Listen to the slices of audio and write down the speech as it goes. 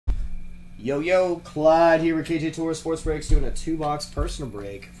Yo, Clyde here with KJ Tour Sports Breaks, doing a 2-box personal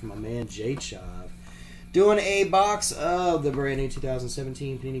break from my man Jchav. Doing a box of the brand new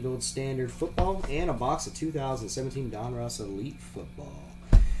 2017 Panini Gold Standard Football and a box of 2017 Donruss Elite Football.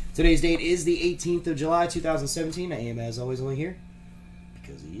 Today's date is the 18th of July, 2017. I am, as always, only here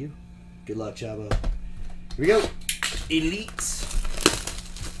because of you. Good luck, Chavo. Here we go. Elite.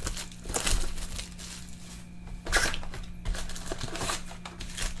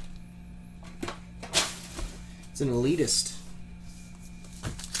 It's an elitist.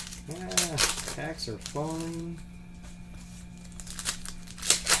 Packs are falling.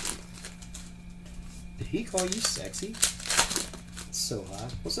 Did he call you sexy? It's so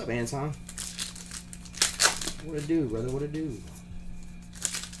hot. What's up, Anton? What it do, brother? What it do?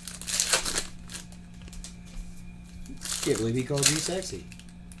 Can't believe he called you sexy.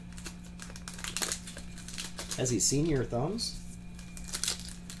 Has he seen your thumbs?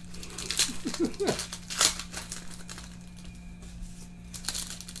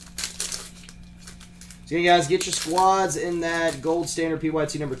 So you guys get your squads in that gold standard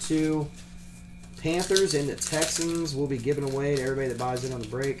PYT number 2. Panthers and the Texans will be given away to everybody that buys in on the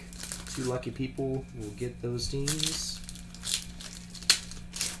break. 2 lucky people will get those teams.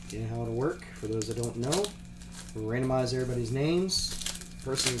 Again, how it'll work for those that don't know. We'll randomize everybody's names.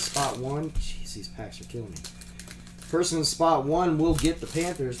 Person in spot 1. Jeez, these packs are killing me. Person in spot 1 will get the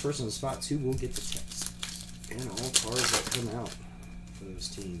Panthers. Person in spot 2 will get the Texans. And all cards that come out for those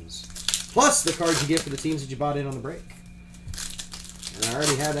teams. Plus the cards you get for the teams that you bought in on the break. And I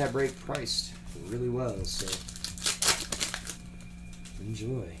already have that break priced really well, so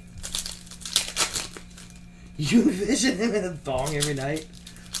enjoy. You envision him in a thong every night?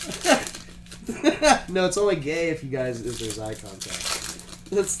 No, it's only gay if there's eye contact.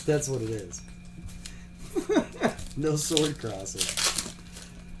 That's what it is. No sword crossing.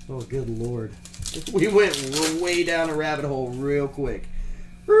 Oh, good lord. We went way down a rabbit hole real quick.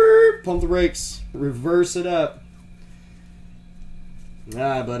 Pump the brakes. Reverse it up.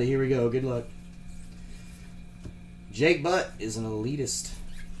 Ah, buddy, here we go. Good luck. Jake Butt is an elitist.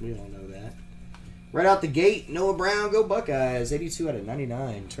 We all know that. Right out the gate, Noah Brown, go Buckeyes. 82 out of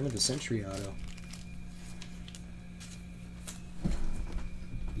 99. Turn of the century auto.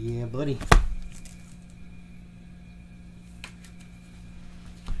 Yeah, buddy.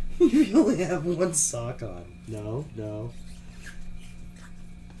 You only have one sock on. No.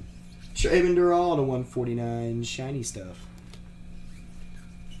 Traven Durall to 149. Shiny stuff.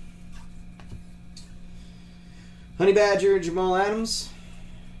 Honey Badger, Jamal Adams.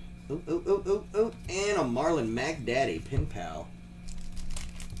 And a Marlon McDaddy, Pin Pal.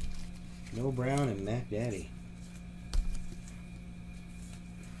 No Brown and McDaddy.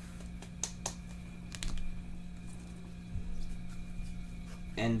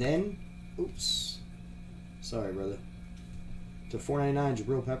 And then, oops. Sorry, brother. To 499,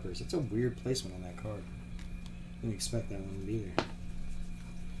 Jabril Peppers. That's a weird placement on that card. Didn't expect that one to be there.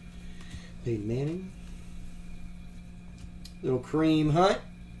 Peyton Manning. Little Kareem Hunt.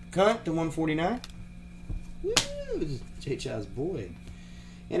 Cunt to 149. Woo! Jchav's boy.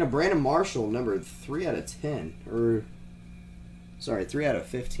 And a Brandon Marshall, number 3 out of 10. Or, sorry, 3 out of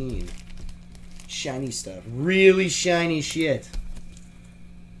 15. Shiny stuff. Really shiny shit.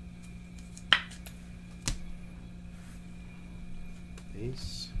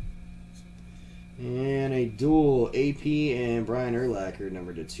 And a dual AP and Brian Urlacher,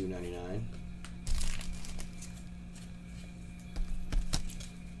 numbered to 299.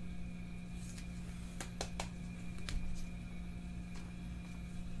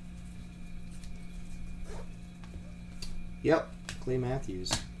 Yep, Clay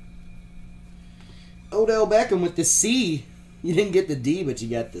Matthews. Odell Beckham with the C. You didn't get the D, but you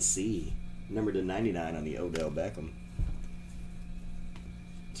got the C. Numbered to 99 on the Odell Beckham.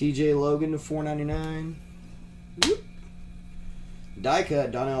 TJ Logan to 499. Whoop. Die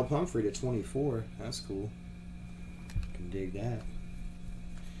cut Donnell Pumphrey to 24. That's cool. Can dig that.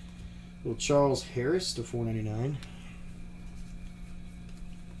 Little Charles Harris to 499.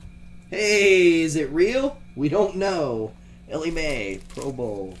 Hey, is it real? We don't know. Ellie Mae, Pro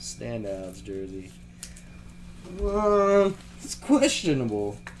Bowl standouts jersey. It's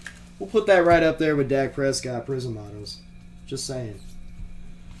questionable. We'll put that right up there with Dak Prescott Prism Autos. Just saying.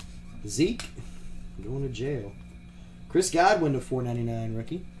 Zeke, going to jail. Chris Godwin to 499,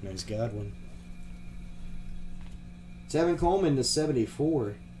 rookie. Nice Godwin. Tevin Coleman to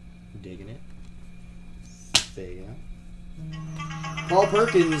 74. Digging it. There you go. Paul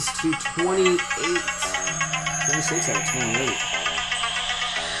Perkins to 28. 26 out of 28.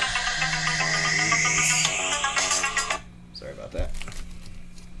 Sorry about that.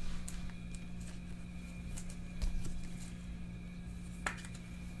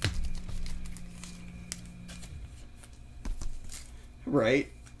 Right?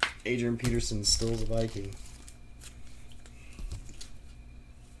 Adrian Peterson still is a Viking.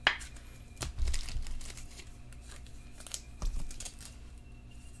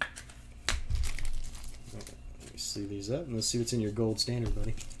 Let me see these up and let's see what's in your gold standard,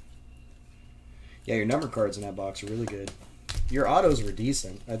 buddy. Yeah, your number cards in that box are really good. Your autos were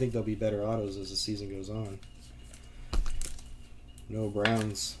decent. I think they'll be better autos as the season goes on. Noah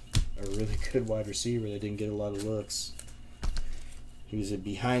Brown's a really good wide receiver that didn't get a lot of looks. He was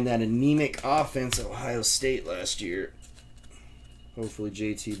behind that anemic offense at Ohio State last year. Hopefully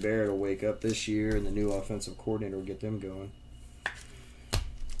JT Barrett will wake up this year and the new offensive coordinator will get them going.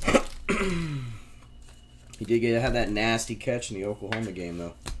 He did have that nasty catch in the Oklahoma game,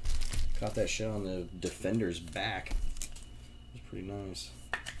 though. Caught that shot on the defender's back. It was pretty nice.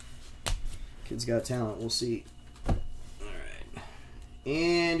 Kid's got talent. We'll see. All right.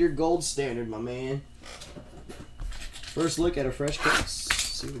 And your gold standard, my man. First look at a fresh case.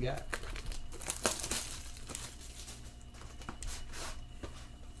 See what we got.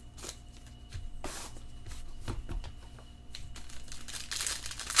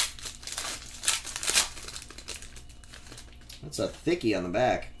 That's a thickie on the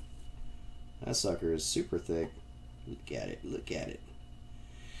back. That sucker is super thick. Look at it. Look at it.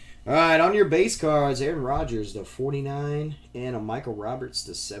 All right, on your base cards, Aaron Rodgers to 49 and a Michael Roberts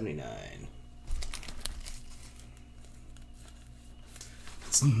to 79.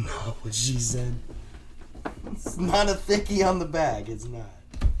 It's not what she said. It's not a thickie on the back. It's not.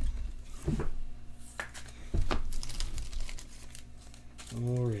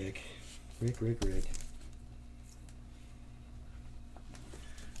 Oh, Rick. Rick.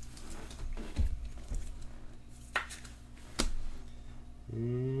 A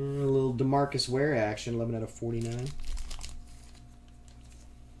little DeMarcus Ware action, 11 out of 49.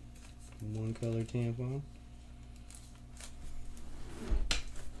 One color tampon.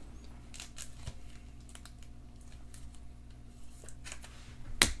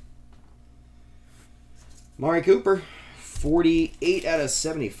 Amari Cooper, 48 out of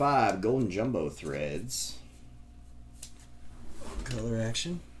 75. Golden Jumbo Threads. One color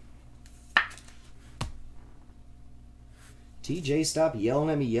action. TJ, stop yelling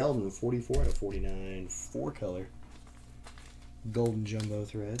at me, Yeldon, 44 out of 49. Four color. Golden Jumbo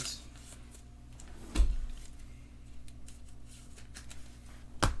Threads.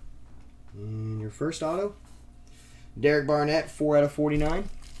 And your first auto. Derek Barnett, 4 out of 49.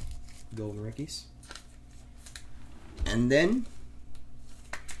 Golden Rickies. And then,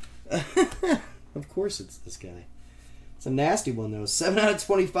 of course it's this guy. It's a nasty one, though. 7 out of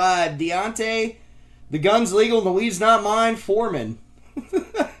 25. Deontay, the gun's legal, the weed's not mine. Foreman.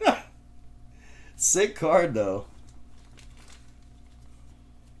 Sick card, though.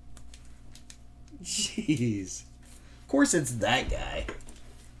 Jeez. Of course it's that guy.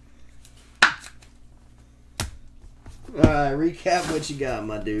 Alright, recap what you got,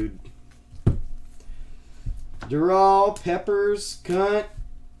 my dude. Durrell, Peppers, Cunt,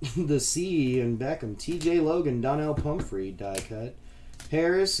 the C and Beckham, TJ Logan, Donnell Pumphrey, die cut.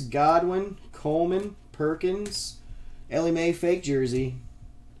 Harris, Godwin, Coleman, Perkins, Ellie Mae fake jersey,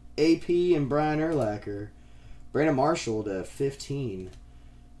 AP and Brian Urlacher, Brandon Marshall to 15,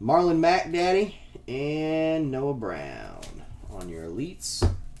 Marlon Mack Daddy, and Noah Brown on your elites.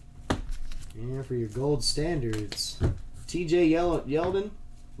 And for your gold standards, TJ Yeldon,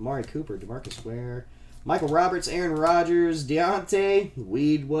 Amari Cooper, DeMarcus Ware, Michael Roberts, Aaron Rodgers, Deontay,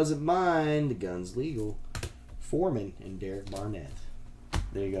 weed wasn't mine, the gun's legal, Foreman, and Derek Barnett.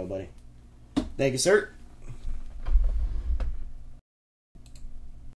 There you go, buddy. Thank you, sir.